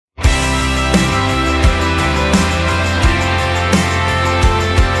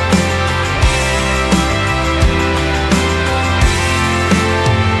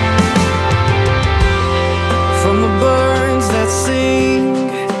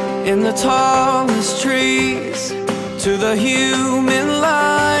in the tallest trees, to the human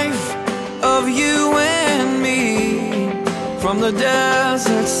life of you and me, from the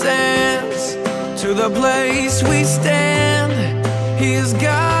desert sands to the place we stand. He is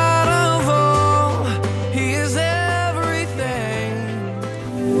God of all, He is everything.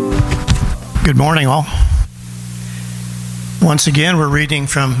 Good morning, all. Once again, we're reading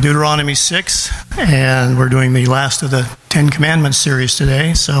from Deuteronomy 6, and we're doing the last of the Ten Commandments series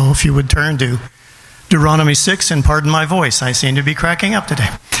today. So if you would turn to Deuteronomy 6, and pardon my voice, I seem to be cracking up today.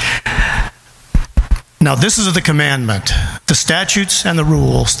 Now this is the commandment, the statutes and the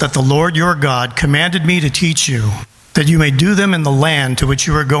rules that the Lord your God commanded me to teach you, that you may do them in the land to which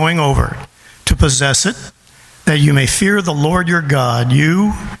you are going over, to possess it, that you may fear the Lord your God,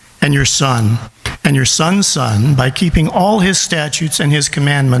 you and your son, and your son's son, by keeping all his statutes and his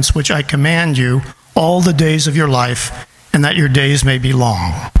commandments, which I command you all the days of your life, and that your days may be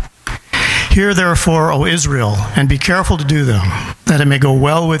long. Hear therefore, O Israel, and be careful to do them, that it may go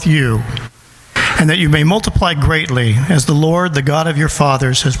well with you, and that you may multiply greatly, as the Lord, the God of your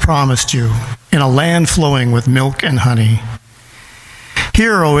fathers, has promised you, in a land flowing with milk and honey.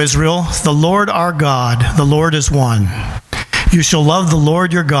 Hear, O Israel, the Lord our God, the Lord is one. You shall love the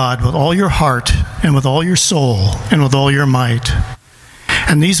Lord your God with all your heart, and with all your soul, and with all your might.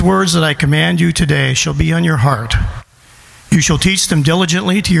 And these words that I command you today shall be on your heart. You shall teach them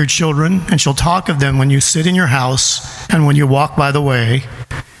diligently to your children, and shall talk of them when you sit in your house, and when you walk by the way,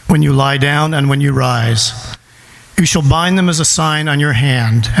 when you lie down, and when you rise. You shall bind them as a sign on your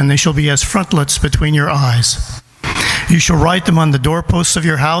hand, and they shall be as frontlets between your eyes. You shall write them on the doorposts of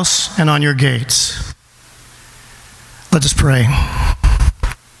your house and on your gates. Let us pray.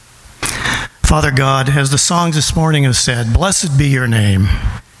 Father God, as the songs this morning have said, blessed be your name.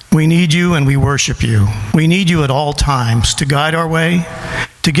 We need you and we worship you. We need you at all times to guide our way,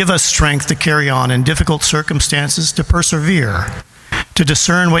 to give us strength to carry on in difficult circumstances, to persevere, to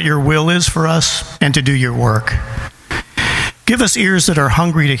discern what your will is for us, and to do your work. Give us ears that are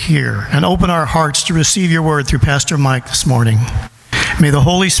hungry to hear, and open our hearts to receive your word through Pastor Mike this morning. May the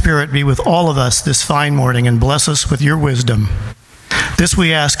Holy Spirit be with all of us this fine morning and bless us with your wisdom. This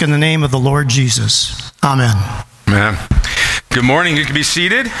we ask in the name of the Lord Jesus. Amen. Amen. Good morning. You can be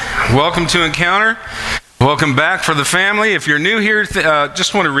seated. Welcome to Encounter. Welcome back for the family. If you're new here,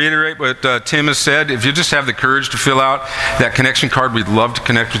 just want to reiterate what Tim has said. If you just have the courage to fill out that connection card, we'd love to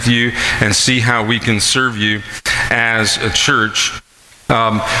connect with you and see how we can serve you as a church.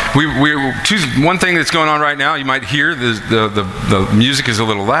 One thing that's going on right now, you might hear the music is a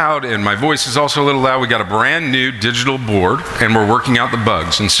little loud, and my voice is also a little loud. We got a brand new digital board, and we're working out the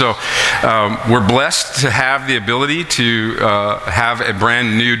bugs. And so we're blessed to have the ability to have a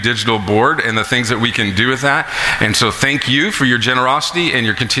brand new digital board and the things that we can do with that. And so thank you for your generosity and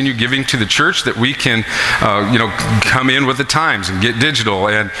your continued giving to the church, that we can come in with the times and get digital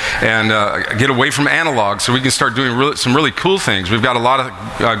and get away from analog, so we can start doing some really cool things. We've got a lot of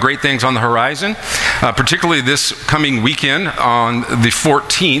great things on the horizon, particularly this coming weekend on the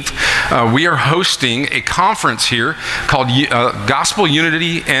 14th. We are hosting a conference here called Gospel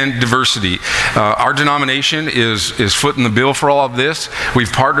Unity and Diversity. Our denomination is footing the bill for all of this.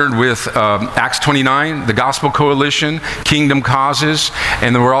 We've partnered with Acts 29, the Gospel Coalition, Kingdom Causes,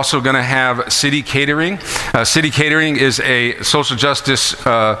 and then we're also going to have City Catering. City Catering is a social justice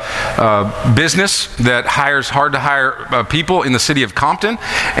business that hires hard-to-hire people in the city of Compton,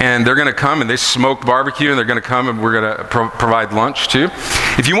 and they're going to come and they smoke barbecue, and they're going to come and we're going to provide lunch too.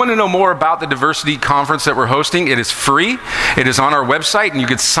 If you want to know more about the diversity conference that we're hosting, it is free. It is on our website, and you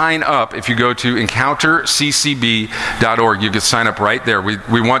could sign up if you go to encounterccb.org. You could sign up right there.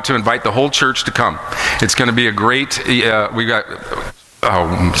 We want to invite the whole church to come. It's going to be a great, we got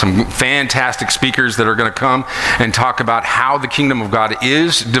some fantastic speakers that are going to come and talk about how the kingdom of God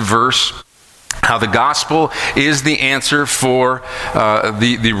is diverse, how the gospel is the answer for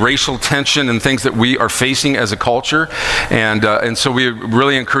the racial tension and things that we are facing as a culture. And so we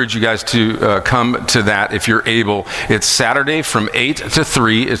really encourage you guys to come to that if you're able. It's Saturday from 8 to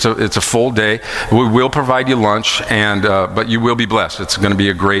 3. It's a full day. We will provide you lunch, but you will be blessed. It's going to be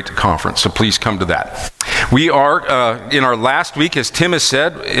a great conference, so please come to that. We are in our last week, as Tim has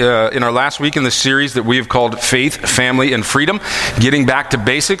said, in our last week in the series that we have called Faith, Family, and Freedom, getting back to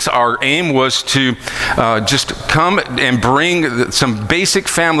basics. Our aim was to just come and bring some basic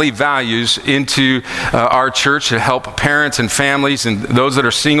family values into our church to help parents and families and those that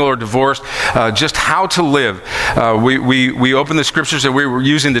are single or divorced, just how to live. We opened the scriptures and we were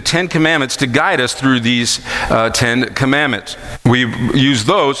using the 10 Commandments to guide us through these 10 Commandments. We use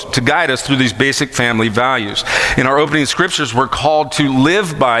those to guide us through these basic family values. values. In our opening scriptures, we're called to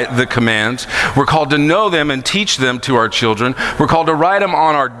live by the commands. We're called to know them and teach them to our children. We're called to write them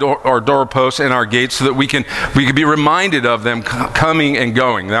on our doorposts and our gates so that we can be reminded of them coming and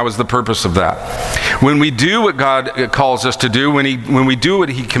going. That was the purpose of that. When we do what God calls us to do, when we do what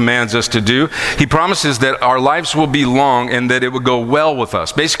He commands us to do, He promises that our lives will be long and that it will go well with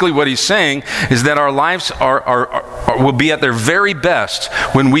us. Basically, what He's saying is that our lives will be at their very best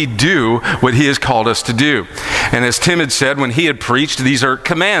when we do what He has called us to do. And as Tim had said when he had preached, these are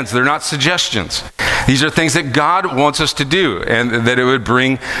commands. They're not suggestions. These are things that God wants us to do and that it would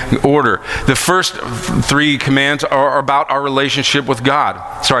bring order. The first 3 commands are about our relationship with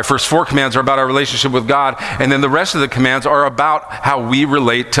God. First 4 commands are about our relationship with God, and then the rest of the commands are about how we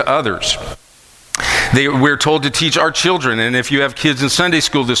relate to others. We're told to teach our children, and if you have kids in Sunday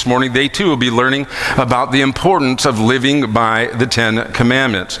school this morning, they too will be learning about the importance of living by the 10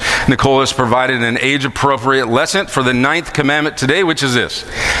 commandments. Nicole has provided an age-appropriate lesson for the 9th commandment today, which is this.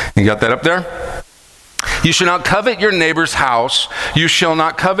 You got that up there? You shall not covet your neighbor's house. You shall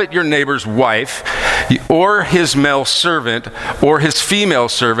not covet your neighbor's wife, or his male servant, or his female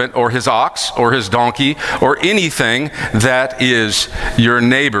servant, or his ox, or his donkey, or anything that is your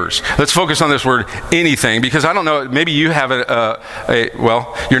neighbor's. Let's focus on this word, anything, because I don't know, maybe you have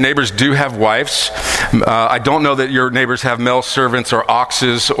your neighbors do have wives. I don't know that your neighbors have male servants or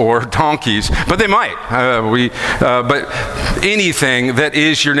oxes or donkeys, but they might. But anything that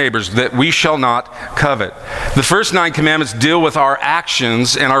is your neighbor's, that we shall not covet. The first 9 commandments deal with our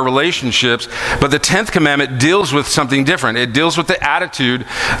actions and our relationships, but the 10th commandment deals with something different. It deals with the attitude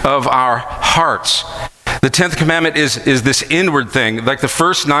of our hearts. The 10th commandment is this inward thing. Like the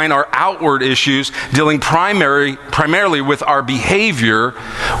first 9 are outward issues dealing primarily with our behavior,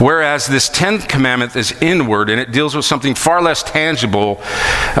 whereas this 10th commandment is inward and it deals with something far less tangible.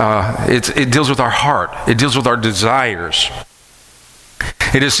 It deals with our heart. It deals with our desires.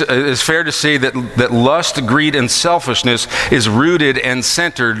 It is fair to say that lust, greed, and selfishness is rooted and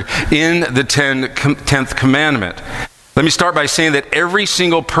centered in the 10th commandment. Let me start by saying that every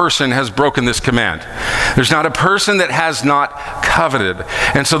single person has broken this command. There's not a person that has not coveted.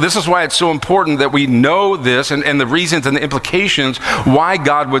 And so this is why it's so important that we know this and the reasons and the implications why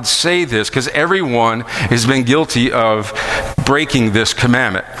God would say this, because everyone has been guilty of breaking this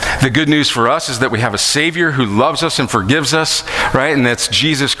commandment. The good news for us is that we have a Savior who loves us and forgives us, right? And that's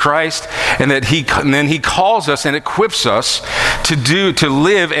Jesus Christ. And that then He calls us and equips us to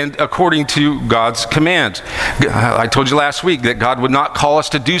live and according to God's commands. I told you last week that God would not call us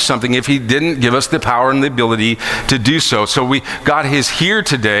to do something if He didn't give us the power and the ability to do so. So God is here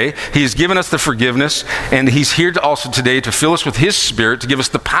today. He has given us the forgiveness, and He's here also today to fill us with His Spirit, to give us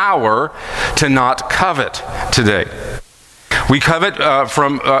the power to not covet today. We covet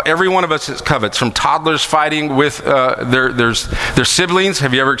every one of us covets, from toddlers fighting with their siblings.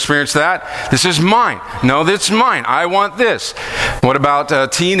 Have you ever experienced that? This is mine. No, that's mine. I want this. What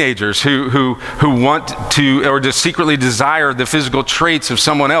about teenagers who want to or just secretly desire the physical traits of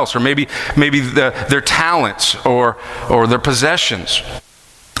someone else, or maybe their talents or their possessions?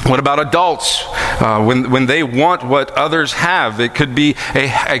 What about adults when they want what others have? It could be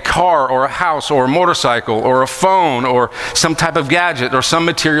a car or a house or a motorcycle or a phone or some type of gadget or some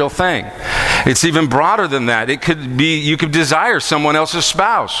material thing. It's even broader than that. It could be you could desire someone else's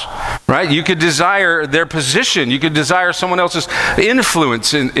spouse, right? You could desire their position. You could desire someone else's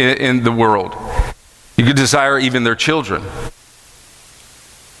influence in the world. You could desire even their children.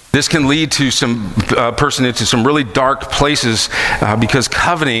 This can lead to some person into some really dark places because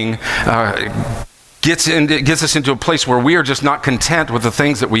coveting gets us into a place where we are just not content with the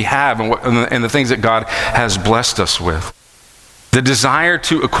things that we have and the things that God has blessed us with. The desire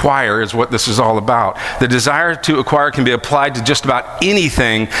to acquire is what this is all about. The desire to acquire can be applied to just about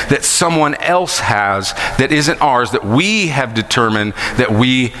anything that someone else has that isn't ours, that we have determined that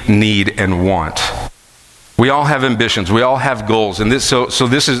we need and want. We all have ambitions. We all have goals, and this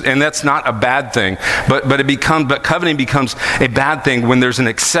is, and that's not a bad thing. But coveting becomes a bad thing when there's an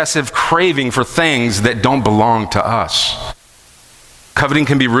excessive craving for things that don't belong to us. Coveting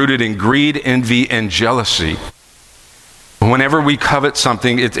can be rooted in greed, envy, and jealousy. Whenever we covet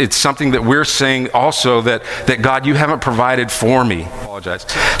something, it's something that we're saying also that God, you haven't provided for me. I apologize.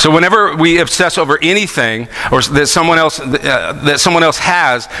 So whenever we obsess over anything or that someone else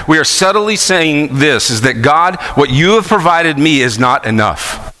has, we are subtly saying this, is that God, what you have provided me is not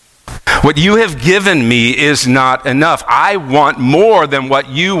enough. What you have given me is not enough. I want more than what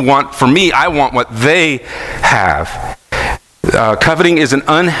you want for me. I want what they have. Coveting is an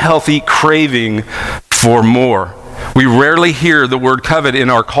unhealthy craving for more. We rarely hear the word covet in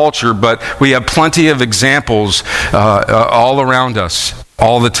our culture, but we have plenty of examples all around us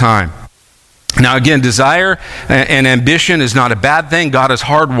all the time. Now again, desire and ambition is not a bad thing. God has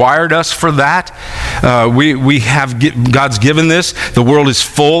hardwired us for that. God's given this. The world is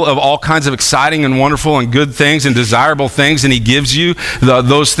full of all kinds of exciting and wonderful and good things and desirable things, and He gives you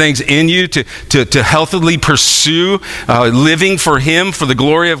those things in you to healthily pursue living for Him, for the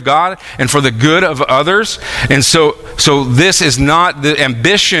glory of God, and for the good of others. And so this is not, the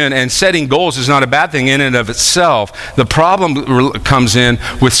ambition and setting goals is not a bad thing in and of itself. The problem comes in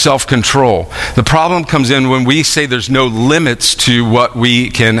with self-control. The problem comes in when we say there's no limits to what we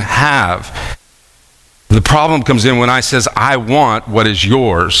can have. The problem comes in when I says, I want what is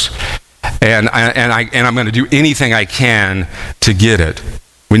yours, and I'm going to do anything I can to get it.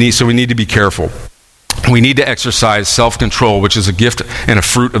 We need to be careful. We need to exercise self-control, which is a gift and a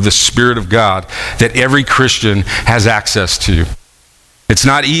fruit of the Spirit of God that every Christian has access to. It's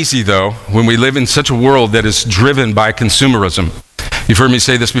not easy, though, when we live in such a world that is driven by consumerism. You've heard me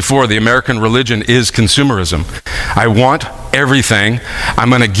say this before. The American religion is consumerism. I want everything. I'm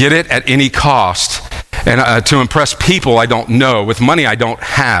going to get it at any cost. And to impress people I don't know, with money I don't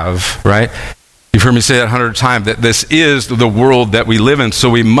have, right? You've heard me say that 100 times, that this is the world that we live in. So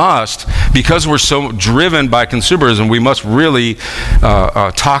we must, because we're so driven by consumerism, we must really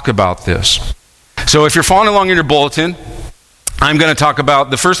talk about this. So if you're following along in your bulletin,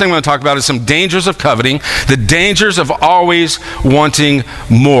 the first thing I'm going to talk about is some dangers of coveting, the dangers of always wanting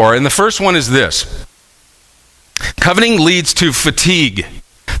more. And the first one is this. Coveting leads to fatigue.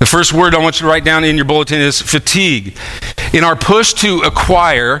 The first word I want you to write down in your bulletin is fatigue. In our push to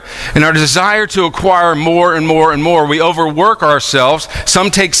acquire, in our desire to acquire more and more and more, we overwork ourselves. Some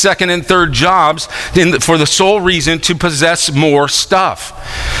take second and third jobs for the sole reason to possess more stuff.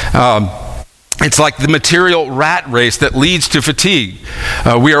 It's like the material rat race that leads to fatigue.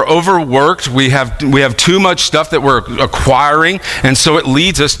 We are overworked. We have too much stuff that we're acquiring, and so it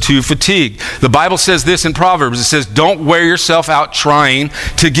leads us to fatigue. The Bible says this in Proverbs. It says, don't wear yourself out trying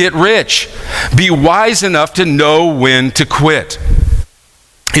to get rich. Be wise enough to know when to quit.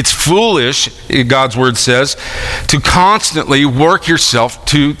 It's foolish, God's word says, to constantly work yourself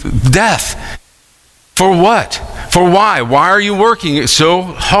to death. For what? For why? Why are you working so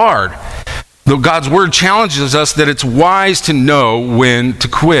hard? God's word challenges us that it's wise to know when to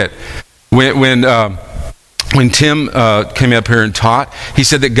quit. When Tim came up here and taught, he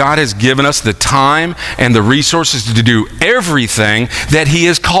said that God has given us the time and the resources to do everything that He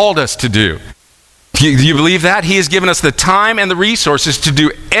has called us to do. Do you believe that? He has given us the time and the resources to do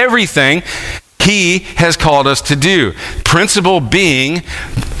everything He has called us to do. Principle being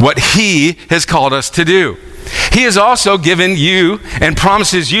what He has called us to do. He has also given you and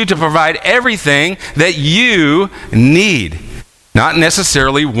promises you to provide everything that you need. Not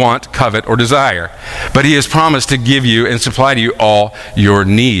necessarily want, covet, or desire. But He has promised to give you and supply to you all your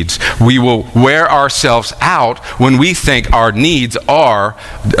needs. We will wear ourselves out when we think our needs are,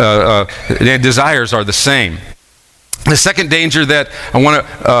 and desires are the same. The second danger that I want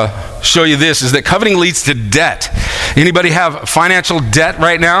to show you this is that coveting leads to debt. Anybody have financial debt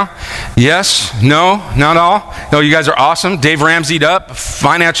right now? Yes? No? Not all? No, you guys are awesome. Dave Ramsey'd up,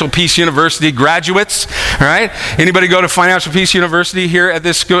 Financial Peace University graduates, all right? Anybody go to Financial Peace University here at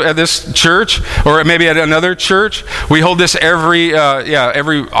this church, or maybe at another church? We hold this every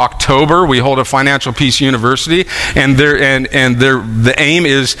October. We hold a Financial Peace University, and the aim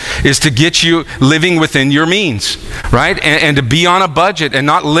is to get you living within your means, right? And to be on a budget and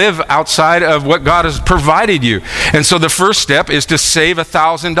not live outside of what God has provided you. And so the first step is to save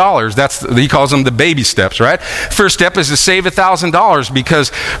 $1,000. He calls them the baby steps, right? First step is to save $1,000, because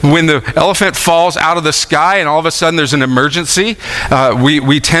when the elephant falls out of the sky and all of a sudden there's an emergency,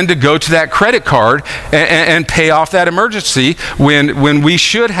 we tend to go to that credit card and pay off that emergency when we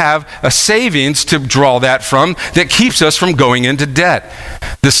should have a savings to draw that from that keeps us from going into debt.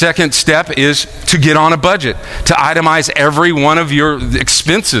 The second step is to get on a budget, to itemize every one of your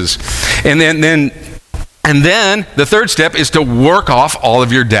expenses. And then the third step is to work off all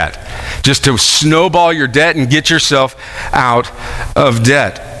of your debt. Just to snowball your debt and get yourself out of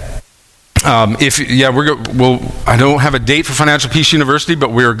debt. I don't have a date for Financial Peace University,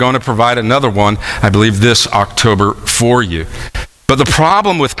 but we are going to provide another one, I believe, this October for you. But the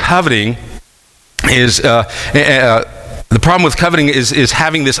problem with coveting is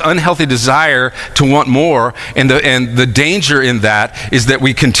having this unhealthy desire to want more, and the danger in that is that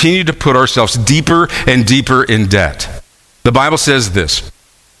we continue to put ourselves deeper and deeper in debt. The Bible says this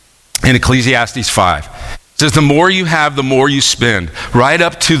in Ecclesiastes 5. It says, the more you have, the more you spend, right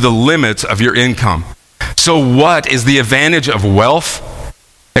up to the limits of your income. So what is the advantage of wealth?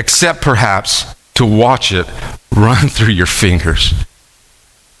 Except perhaps to watch it run through your fingers.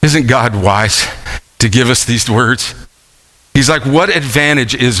 Isn't God wise to give us these words? He's like, what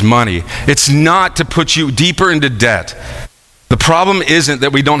advantage is money? It's not to put you deeper into debt. The problem isn't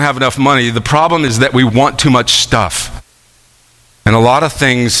that we don't have enough money. The problem is that we want too much stuff. And a lot of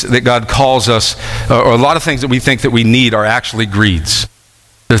things that God calls us, or a lot of things that we think that we need, are actually greeds.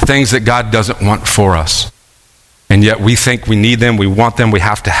 They're things that God doesn't want for us. And yet we think we need them, we want them, we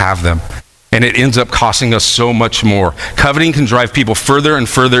have to have them. And it ends up costing us so much more. Coveting can drive people further and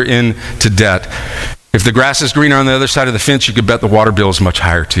further into debt. If the grass is greener on the other side of the fence, you could bet the water bill is much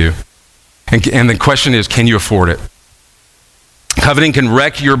higher too. And the question is, can you afford it? Coveting can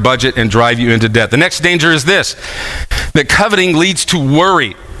wreck your budget and drive you into debt. The next danger is this, that coveting leads to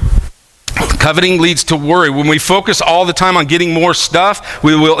worry. Coveting leads to worry. When we focus all the time on getting more stuff,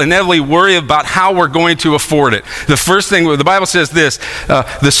 we will inevitably worry about how we're going to afford it. The first thing, the Bible says this,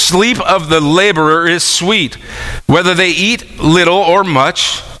 the sleep of the laborer is sweet, whether they eat little or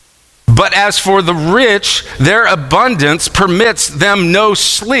much. But as for the rich, their abundance permits them no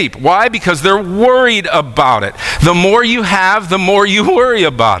sleep. Why? Because they're worried about it. The more you have, the more you worry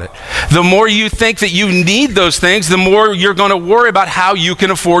about it. The more you think that you need those things, the more you're going to worry about how you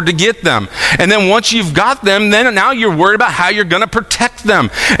can afford to get them. And then once you've got them, then now you're worried about how you're going to protect them,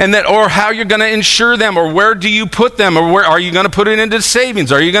 and that, or how you're going to insure them, or where do you put them, or where are you going to put it into savings?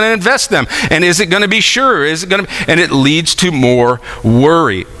 Are you going to invest them? And is it going to be sure? Is it going to? And it leads to more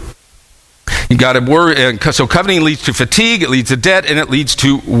worry. You got to worry. So coveting leads to fatigue, it leads to debt, and it leads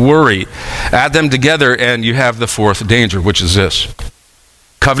to worry. Add them together and you have the fourth danger, which is this.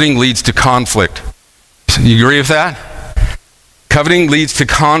 Coveting leads to conflict. You agree with that? Coveting leads to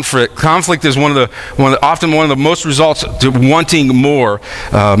conflict. Conflict is often one of the most results to wanting more.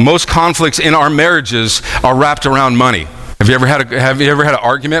 Most conflicts in our marriages are wrapped around money. Have you ever had an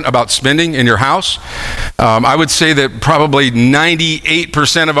argument about spending in your house? I would say that probably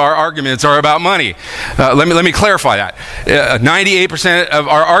 98% of our arguments are about money. Let me clarify that. 98% of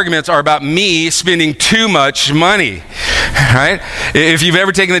our arguments are about me spending too much money. Right? If you've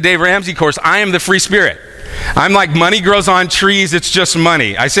ever taken the Dave Ramsey course, I am the free spirit. I'm like, money grows on trees, it's just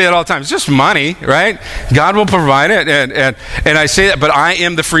money. I say it all the time, it's just money, right? God will provide it, and I say that, but I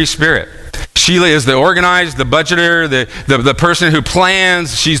am the free spirit. Sheila is the organized, the budgeter, the person who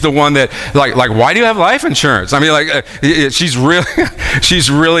plans. She's the one that, like, why do you have life insurance? I mean, she's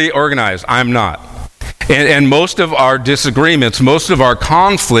really organized. I'm not. And most of our disagreements, most of our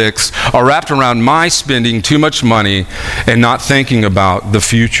conflicts are wrapped around my spending too much money and not thinking about the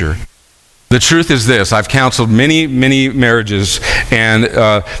future. The truth is this, I've counseled many, many marriages, and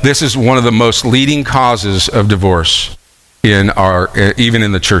this is one of the most leading causes of divorce even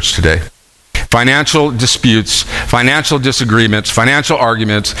in the church today. Financial disputes, financial disagreements, financial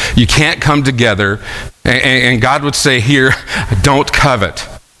arguments, you can't come together, and God would say here, don't covet.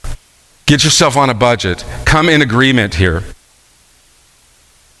 Get yourself on a budget. Come in agreement here.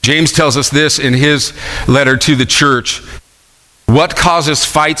 James tells us this in his letter to the church. What causes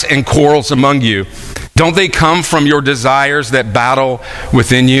fights and quarrels among you? Don't they come from your desires that battle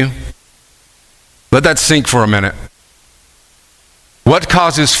within you? Let that sink for a minute. What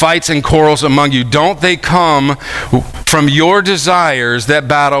causes fights and quarrels among you? Don't they come from your desires that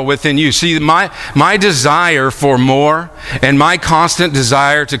battle within you? See, my desire for more and my constant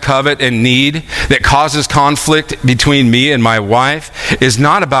desire to covet and need that causes conflict between me and my wife is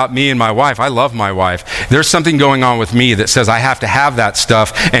not about me and my wife. I love my wife. There's something going on with me that says I have to have that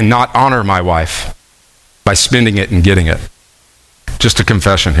stuff and not honor my wife by spending it and getting it. Just a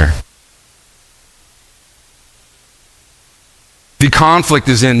confession here. The conflict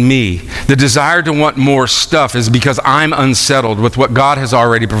is in me. The desire to want more stuff is because I'm unsettled with what God has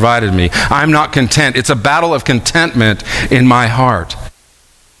already provided me. I'm not content. It's a battle of contentment in my heart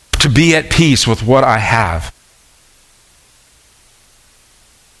to be at peace with what I have.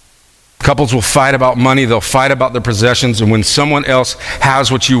 Couples will fight about money, they'll fight about their possessions, and when someone else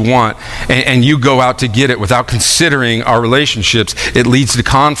has what you want and you go out to get it without considering our relationships, it leads to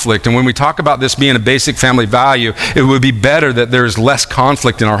conflict. And when we talk about this being a basic family value, it would be better that there's less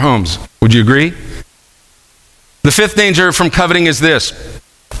conflict in our homes. Would you agree? The fifth danger from coveting is this,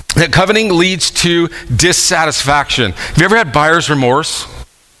 that coveting leads to dissatisfaction. Have you ever had buyer's remorse?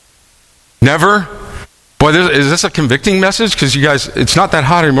 Never? Boy, is this a convicting message? Because you guys, it's not that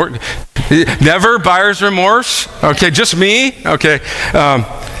hot anymore. Never buyer's remorse? Okay, just me? Okay.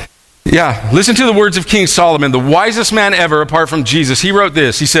 Yeah, listen to the words of King Solomon, the wisest man ever apart from Jesus. He wrote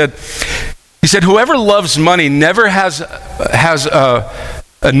this. He said, whoever loves money never has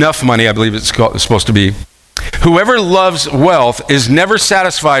enough money, I believe it's supposed to be. Whoever loves wealth is never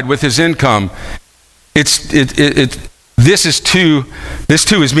satisfied with his income. This too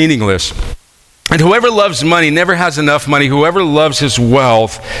is meaningless. And whoever loves money never has enough money. Whoever loves his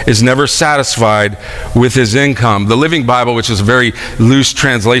wealth is never satisfied with his income. The Living Bible, which is a very loose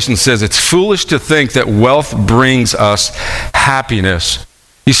translation, says it's foolish to think that wealth brings us happiness.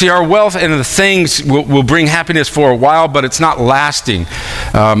 You see, our wealth and the things will bring happiness for a while, but it's not lasting.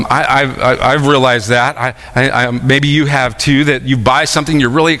 I've realized that. Maybe you have too, that you buy something,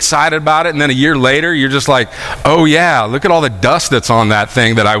 you're really excited about it, and then a year later, you're just like, oh yeah, look at all the dust that's on that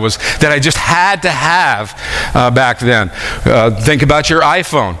thing that I just had to have back then. Think about your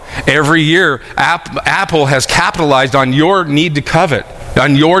iPhone. Every year, Apple has capitalized on your need to covet,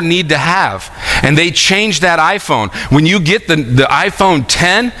 on your need to have. And they changed that iPhone. When you get the iPhone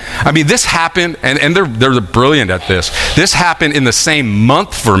 10, I mean, this happened, and they're brilliant at this. This happened in the same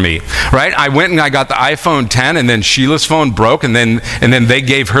month for me, right? I went and I got the iPhone 10, and then Sheila's phone broke, and then they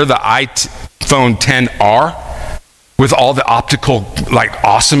gave her the iPhone 10R with all the optical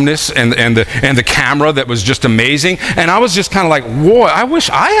awesomeness and the camera that was just amazing. And I was just kind of like, whoa, I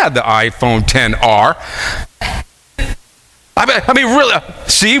wish I had the iPhone 10R. I mean, really,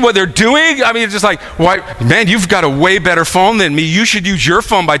 see what they're doing? I mean, it's just like, why, man, you've got a way better phone than me. You should use your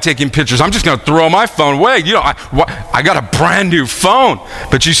phone by taking pictures. I'm just going to throw my phone away. You know, I got a brand new phone.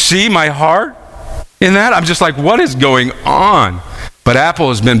 But you see my heart in that? I'm just like, what is going on? But Apple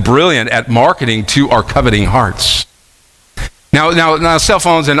has been brilliant at marketing to our coveting hearts. Now, cell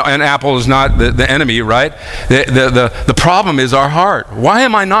phones and Apple is not the enemy, right? The problem is our heart. Why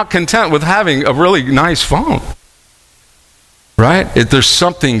am I not content with having a really nice phone? Right? There's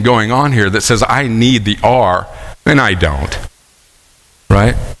something going on here that says I need the R, and I don't.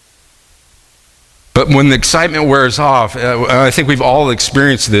 Right? But when the excitement wears off, I think we've all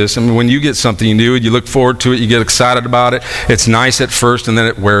experienced this. I mean, when you get something new, you look forward to it, you get excited about it. It's nice at first, and then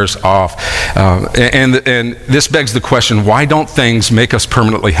it wears off. And this begs the question, why don't things make us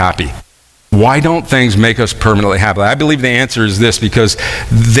permanently happy? Why don't things make us permanently happy? I believe the answer is this, because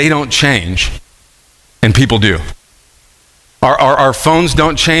they don't change, and people do. Our phones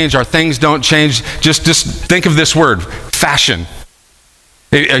don't change, our things don't change. Just think of this word, fashion.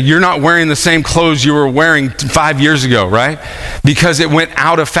 You're not wearing the same clothes you were wearing 5 years ago, right? Because it went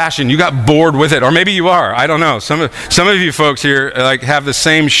out of fashion. You got bored with it. Or maybe you are. I don't know. Some of you folks here have the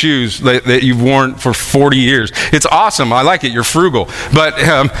same shoes that you've worn for 40 years. It's awesome. I like it. You're frugal. But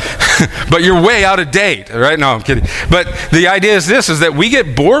but you're way out of date, right? No, I'm kidding. But the idea is this, is that we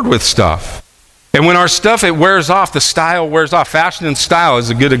get bored with stuff. And when our stuff, it wears off, the style wears off. Fashion and style is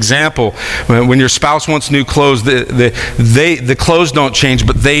a good example. When your spouse wants new clothes, the clothes don't change,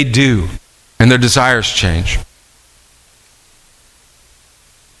 but they do. And their desires change.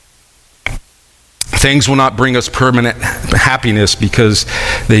 Things will not bring us permanent happiness because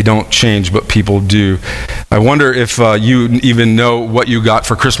they don't change, but people do. I wonder if you even know what you got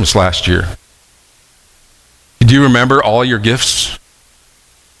for Christmas last year. Do you remember all your gifts?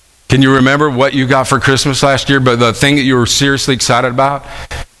 Can you remember what you got for Christmas last year, but the thing that you were seriously excited about?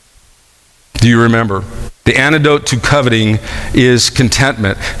 Do you remember? The antidote to coveting is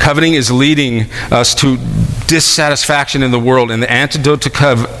contentment. Coveting is leading us to dissatisfaction in the world, and the antidote to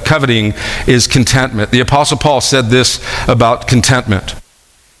coveting is contentment. The Apostle Paul said this about contentment.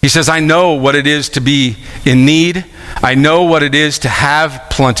 He says, I know what it is to be in need. I know what it is to have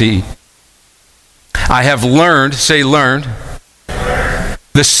plenty. I have learned, say learned,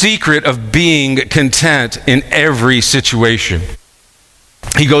 the secret of being content in every situation.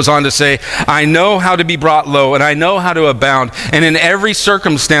 He goes on to say, I know how to be brought low, and I know how to abound. And in every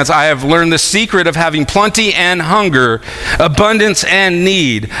circumstance, I have learned the secret of having plenty and hunger, abundance and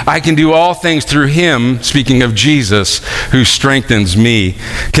need. I can do all things through him, speaking of Jesus, who strengthens me.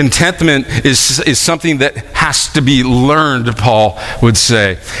 Contentment is something that has to be learned, Paul would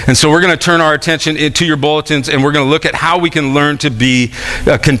say. And so we're going to turn our attention to your bulletins, and we're going to look at how we can learn to be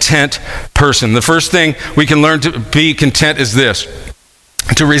a content person. The first thing we can learn to be content is this: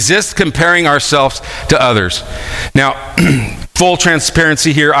 to resist comparing ourselves to others. Now, full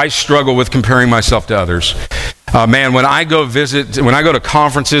transparency here, I struggle with comparing myself to others. Man, when I go visit, when I go to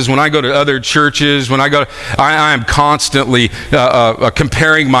conferences, when I go to other churches, I am constantly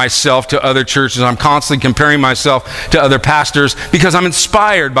comparing myself to other churches. I'm constantly comparing myself to other pastors because I'm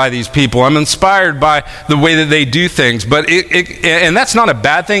inspired by these people. I'm inspired by the way that they do things. But and that's not a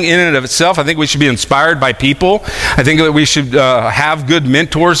bad thing in and of itself. I think we should be inspired by people. I think that we should have good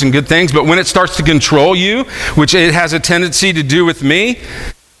mentors and good things. But when it starts to control you, which it has a tendency to do with me,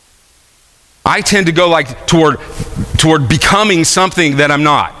 I tend to go like toward becoming something that I'm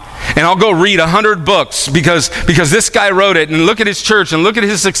not. And I'll go read 100 books because this guy wrote it, and look at his church, and look at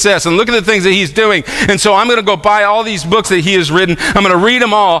his success, and look at the things that he's doing. And so I'm going to go buy all these books that he has written. I'm going to read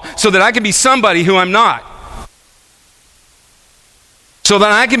them all so that I can be somebody who I'm not. So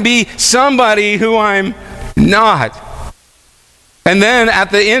that I can be somebody who I'm not. And then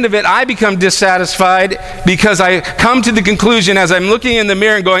at the end of it, I become dissatisfied because I come to the conclusion as I'm looking in the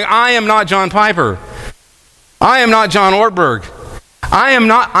mirror and going, I am not John Piper. I am not John Ortberg.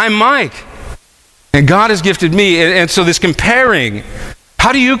 I'm Mike. And God has gifted me. And so this comparing,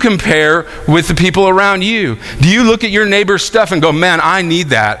 how do you compare with the people around you? Do you look at your neighbor's stuff and go, man, I need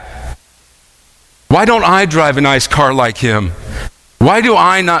that? Why don't I drive a nice car like him? Why do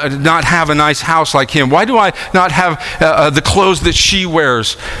I not have a nice house like him? Why do I not have the clothes that she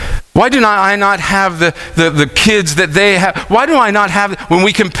wears? Why do I not have the kids that they have? Why do I not have? When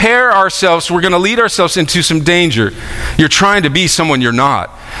we compare ourselves, we're going to lead ourselves into some danger. You're trying to be someone you're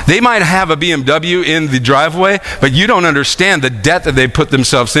not. They might have a BMW in the driveway, but you don't understand the debt that they put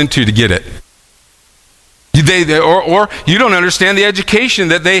themselves into to get it. Or you don't understand the education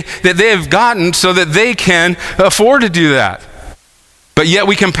that they have gotten so that they can afford to do that. But yet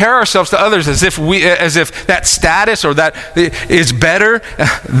we compare ourselves to others as if that status or that is better,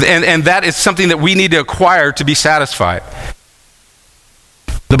 and that is something that we need to acquire to be satisfied.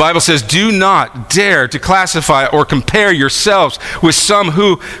 The Bible says, do not dare to classify or compare yourselves with some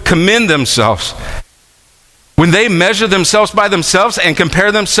who commend themselves. When they measure themselves by themselves and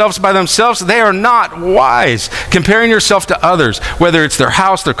compare themselves by themselves, they are not wise. Comparing yourself to others, whether it's their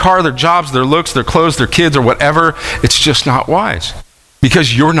house, their car, their jobs, their looks, their clothes, their kids, or whatever, it's just not wise.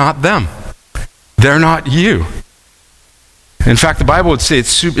 Because you're not them. They're not you. In fact, the Bible would say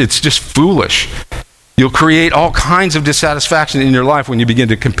it's just foolish. You'll create all kinds of dissatisfaction in your life when you begin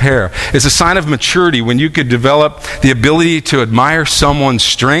to compare. It's a sign of maturity when you could develop the ability to admire someone's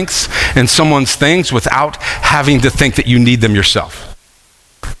strengths and someone's things without having to think that you need them yourself.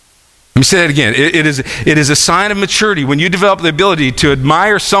 Let me say that again. It is a sign of maturity when you develop the ability to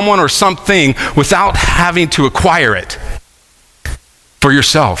admire someone or something without having to acquire it for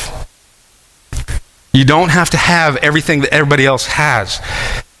yourself. You don't have to have everything that everybody else has.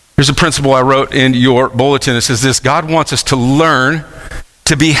 Here's a principle I wrote in your bulletin. It says this: God wants us to learn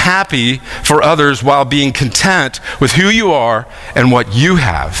to be happy for others while being content with who you are and what you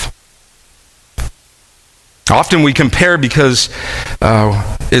have. Often we compare because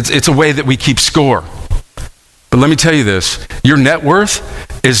it's a way that we keep score. But let me tell you this: your net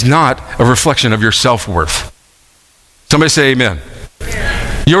worth is not a reflection of your self-worth. Somebody say amen.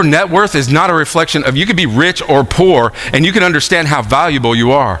 Your net worth is not a reflection of, you could be rich or poor, and you can understand how valuable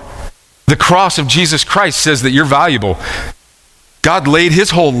you are. The cross of Jesus Christ says that you're valuable. God laid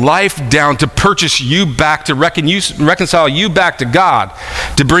his whole life down to purchase you back, to reconcile you back to God,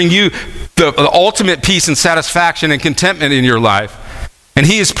 to bring you the ultimate peace and satisfaction and contentment in your life. And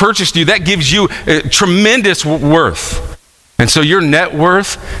he has purchased you. That gives you tremendous worth. And so your net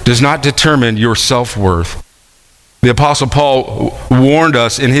worth does not determine your self-worth. The Apostle Paul warned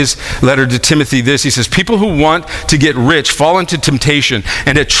us in his letter to Timothy this. He says, people who want to get rich fall into temptation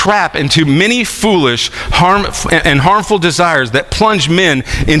and a trap into many foolish and harmful desires that plunge men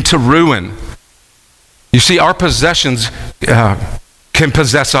into ruin. You see, our possessions can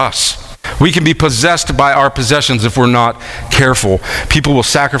possess us. We can be possessed by our possessions if we're not careful. People will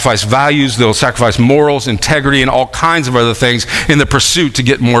sacrifice values, they'll sacrifice morals, integrity, and all kinds of other things in the pursuit to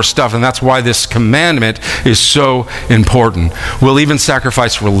get more stuff. And that's why this commandment is so important. We'll even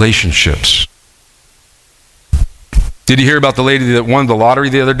sacrifice relationships. Did you hear about the lady that won the lottery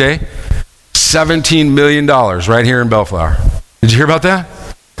the other day? $17 million right here in Bellflower. Did you hear about that?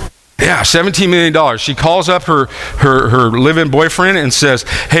 Yeah, $17 million. She calls up her live-in boyfriend and says,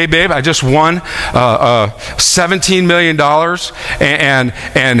 hey, babe, I just won $17 million,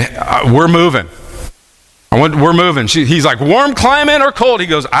 and we're moving. We're moving. He's like, warm climate or cold? He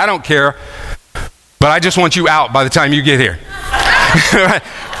goes, I don't care, but I just want you out by the time you get here.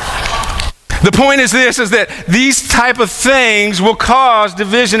 The point is this, is that these type of things will cause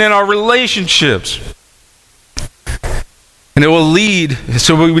division in our relationships. And it will lead,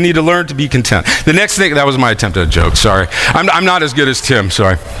 so we need to learn to be content. The next thing, that was my attempt at a joke, sorry. I'm not as good as Tim,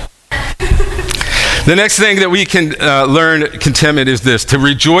 sorry. The next thing that we can learn contentment is this: to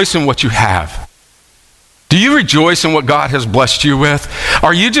rejoice in what you have. Do you rejoice in what God has blessed you with?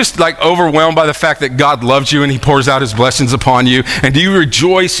 Are you just like overwhelmed by the fact that God loves you and he pours out his blessings upon you? And do you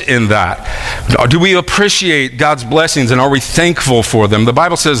rejoice in that? Do we appreciate God's blessings and are we thankful for them? The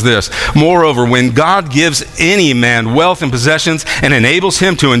Bible says this, moreover, when God gives any man wealth and possessions and enables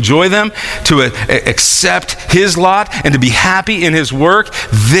him to enjoy them, to accept his lot and to be happy in his work,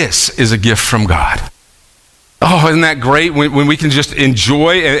 this is a gift from God. Oh, isn't that great when we can just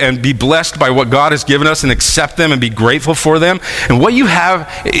enjoy and be blessed by what God has given us and accept them and be grateful for them? And what you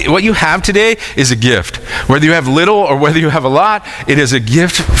have today is a gift. Whether you have little or whether you have a lot, it is a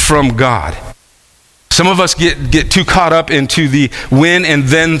gift from God. Some of us get too caught up into the when and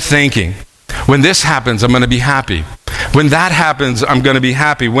then thinking. When this happens, I'm going to be happy. When that happens, I'm going to be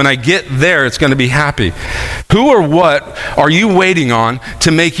happy. When I get there, it's going to be happy. Who or what are you waiting on to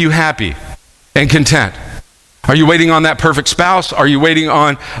make you happy and content? Are you waiting on that perfect spouse? Are you waiting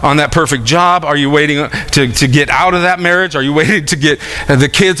on that perfect job? Are you waiting to get out of that marriage? Are you waiting to get the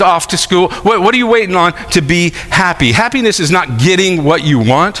kids off to school? What are you waiting on to be happy? Happiness is not getting what you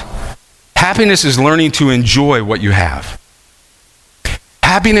want. Happiness is learning to enjoy what you have.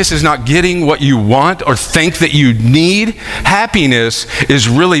 Happiness is not getting what you want or think that you need. Happiness is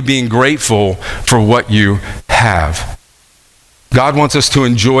really being grateful for what you have. God wants us to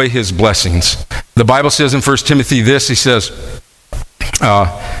enjoy his blessings. The Bible says in 1 Timothy this, he says,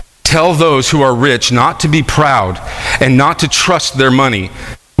 tell those who are rich not to be proud and not to trust their money,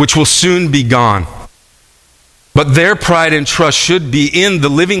 which will soon be gone. But their pride and trust should be in the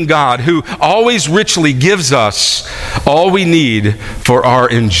living God who always richly gives us all we need for our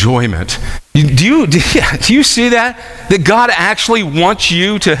enjoyment. Do you see that? That God actually wants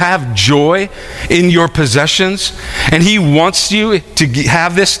you to have joy in your possessions and he wants you to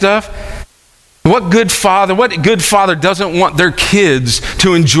have this stuff? What good father doesn't want their kids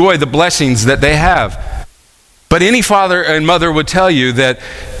to enjoy the blessings that they have? But any father and mother would tell you that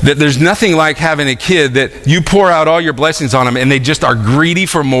there's nothing like having a kid that you pour out all your blessings on them and they just are greedy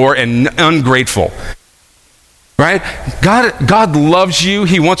for more and ungrateful. Right? God loves you.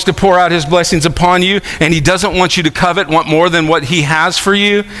 He wants to pour out his blessings upon you, and he doesn't want you to covet, want more than what he has for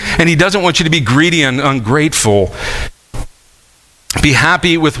you, and he doesn't want you to be greedy and ungrateful. Be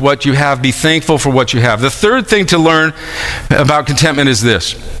happy with what you have. Be thankful for what you have. The third thing to learn about contentment is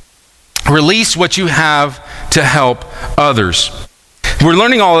this. Release what you have to help others. We're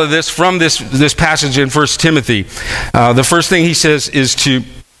learning all of this from this passage in 1 Timothy. The first thing he says is to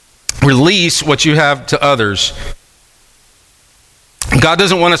release what you have to others. God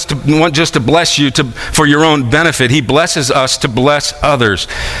doesn't want just to bless you for your own benefit. He blesses us to bless others.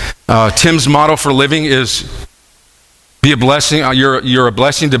 Tim's motto for living is be a blessing. You're a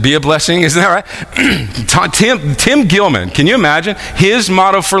blessing to be a blessing. Isn't that right? Tim Gilman, can you imagine? His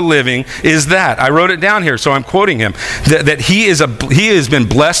motto for living is that. I wrote it down here, so I'm quoting him. That he has been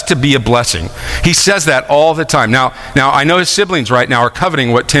blessed to be a blessing. He says that all the time. Now I know his siblings right now are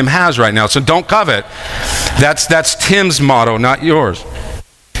coveting what Tim has right now, so don't covet. That's Tim's motto, not yours.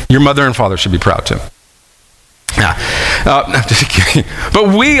 Your mother and father should be proud, Tim. I'm just kidding.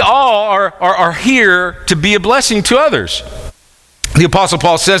 But we all are here to be a blessing to others. The Apostle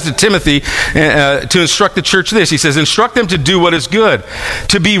Paul says to Timothy to instruct the church this. He says, instruct them to do what is good,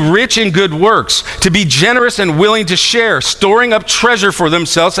 to be rich in good works, to be generous and willing to share, storing up treasure for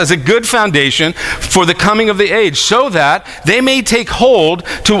themselves as a good foundation for the coming of the age, so that they may take hold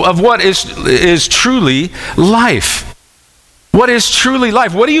of what is truly life. What is truly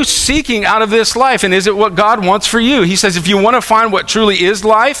life? What are you seeking out of this life? And is it what God wants for you? He says if you want to find what truly is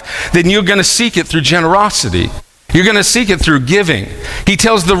life, then you're going to seek it through generosity. You're going to seek it through giving. He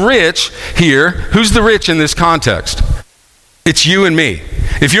tells the rich here, who's the rich in this context? It's you and me.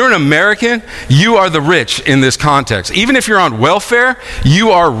 If you're an American, you are the rich in this context. Even if you're on welfare, you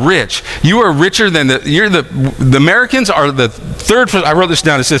are rich. You are richer than the Americans are the third. I wrote this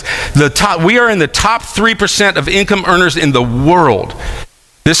down. It says we are in the top 3% of income earners in the world.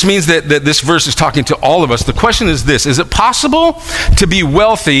 This means that this verse is talking to all of us. The question is this: is it possible to be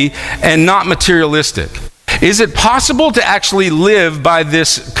wealthy and not materialistic? Is it possible to actually live by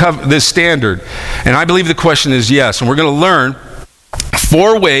this standard? And I believe the question is yes. And we're going to learn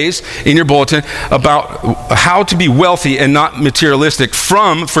 4 ways in your bulletin about how to be wealthy and not materialistic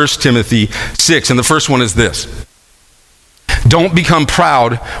from 1 Timothy 6. And the first one is this: don't become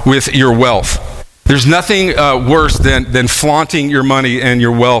proud with your wealth. There's nothing worse than flaunting your money and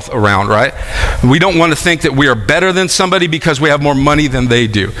your wealth around, right? We don't want to think that we are better than somebody because we have more money than they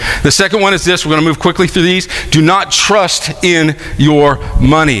do. The second one is this. We're going to move quickly through these. Do not trust in your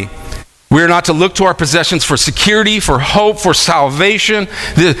money. We are not to look to our possessions for security, for hope, for salvation.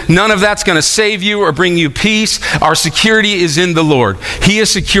 None of that's going to save you or bring you peace. Our security is in the Lord. He has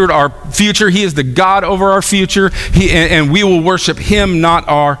secured our future. He is the God over our future. And we will worship Him, not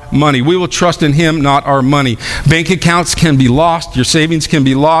our money. We will trust in Him, not our money. Bank accounts can be lost. Your savings can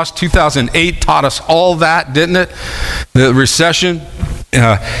be lost. 2008 taught us all that, didn't it? The recession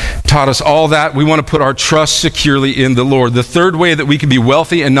taught us all that. We want to put our trust securely in the Lord. The third way that we can be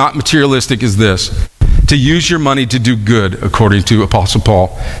wealthy and not materialistic is this: to use your money to do good, according to Apostle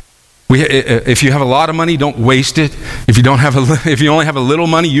Paul. If you have a lot of money, don't waste it. If you only have a little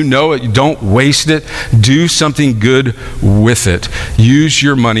money, you know it. Don't waste it. Do something good with it. Use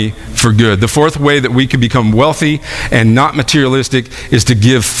your money for good. The fourth way that we can become wealthy and not materialistic is to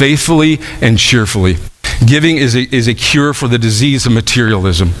give faithfully and cheerfully. Giving is a cure for the disease of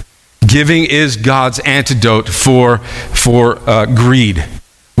materialism. Giving is God's antidote for greed.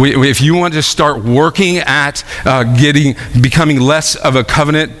 If you want to start working at becoming less of a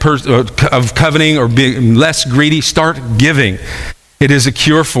of coveting or being less greedy, start giving. It is a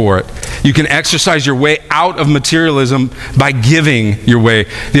cure for it. You can exercise your way out of materialism by giving your way.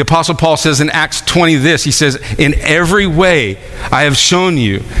 The Apostle Paul says in Acts 20 this, he says, "In every way I have shown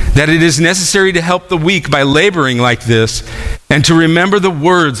you that it is necessary to help the weak by laboring like this, and to remember the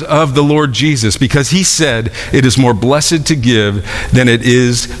words of the Lord Jesus, because He said, it is more blessed to give than it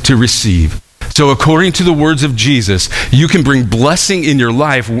is to receive." So according to the words of Jesus, you can bring blessing in your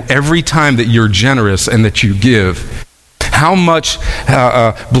life every time that you're generous and that you give. How much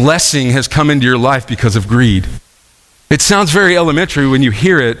blessing has come into your life because of greed? It sounds very elementary when you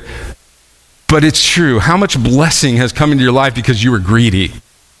hear it, but it's true. How much blessing has come into your life because you were greedy?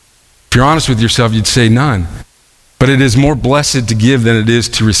 If you're honest with yourself, you'd say none. But it is more blessed to give than it is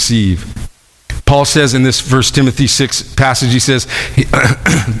to receive. Paul says in this 1 Timothy 6 passage, he says,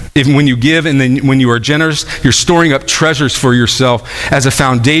 when you give and then when you are generous, you're storing up treasures for yourself as a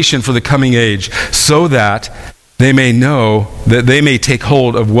foundation for the coming age, so that they may know, that they may take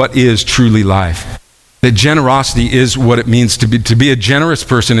hold of what is truly life. That generosity is what it means to be a generous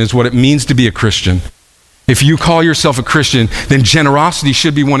person is what it means to be a Christian. If you call yourself a Christian, then generosity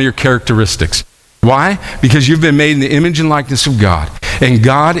should be one of your characteristics. Why? Because you've been made in the image and likeness of God. And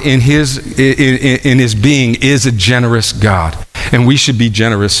God in His being is a generous God. And we should be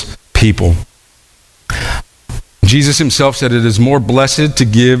generous people. Jesus Himself said it is more blessed to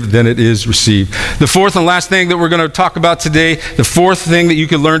give than it is received. The fourth and last thing that we're going to talk about today, the fourth thing that you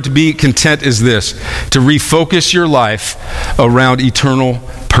can learn to be content is this: to refocus your life around eternal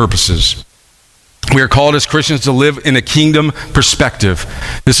purposes. We are called as Christians to live in a kingdom perspective.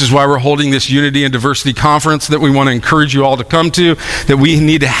 This is why we're holding this Unity and Diversity Conference that we want to encourage you all to come to, that we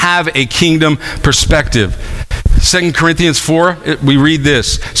need to have a kingdom perspective. 2 Corinthians 4, we read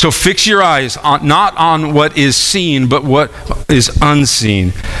this: "So fix your eyes not on what is seen, but what is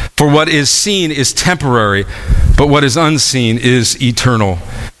unseen. For what is seen is temporary, but what is unseen is eternal."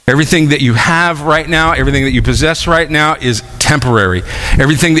 Everything that you have right now, everything that you possess right now is temporary.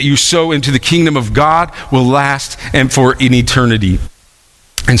 Everything that you sow into the kingdom of God will last and for an eternity.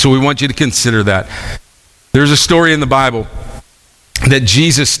 And so we want you to consider that. There's a story in the Bible that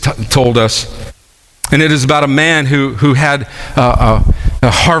Jesus told us, and it is about a man who had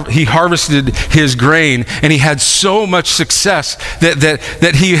he harvested his grain, and he had so much success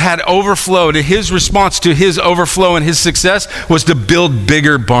that he had overflowed. And his response to his overflow and his success was to build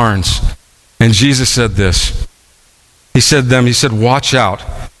bigger barns. And Jesus said this. He said, "Watch out.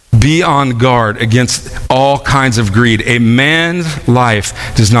 Be on guard against all kinds of greed. A man's life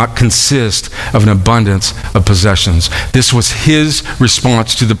does not consist of an abundance of possessions." This was his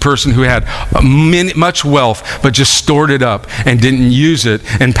response to the person who had much wealth but just stored it up and didn't use it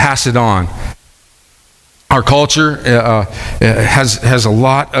and pass it on. Our culture has a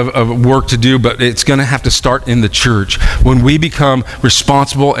lot of work to do, but it's going to have to start in the church. When we become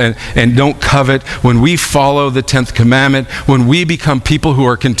responsible and don't covet, when we follow the 10th commandment, when we become people who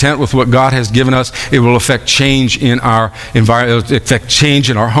are content with what God has given us, it will affect change in our environment. It will affect change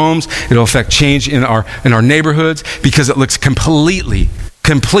in our homes. It will affect change in our neighborhoods, because it looks completely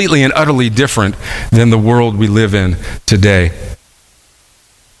and utterly different than the world we live in today.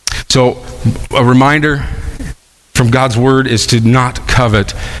 So a reminder from God's word is to not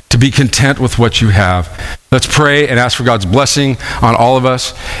covet, to be content with what you have. Let's pray and ask for God's blessing on all of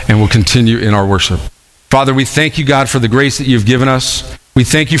us, and we'll continue in our worship. Father, we thank you, God, for the grace that you've given us. We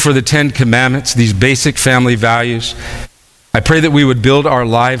thank you for the 10 commandments, these basic family values. I pray that we would build our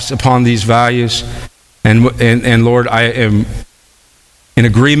lives upon these values. And Lord, I am in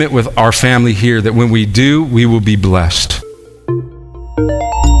agreement with our family here that when we do, we will be blessed.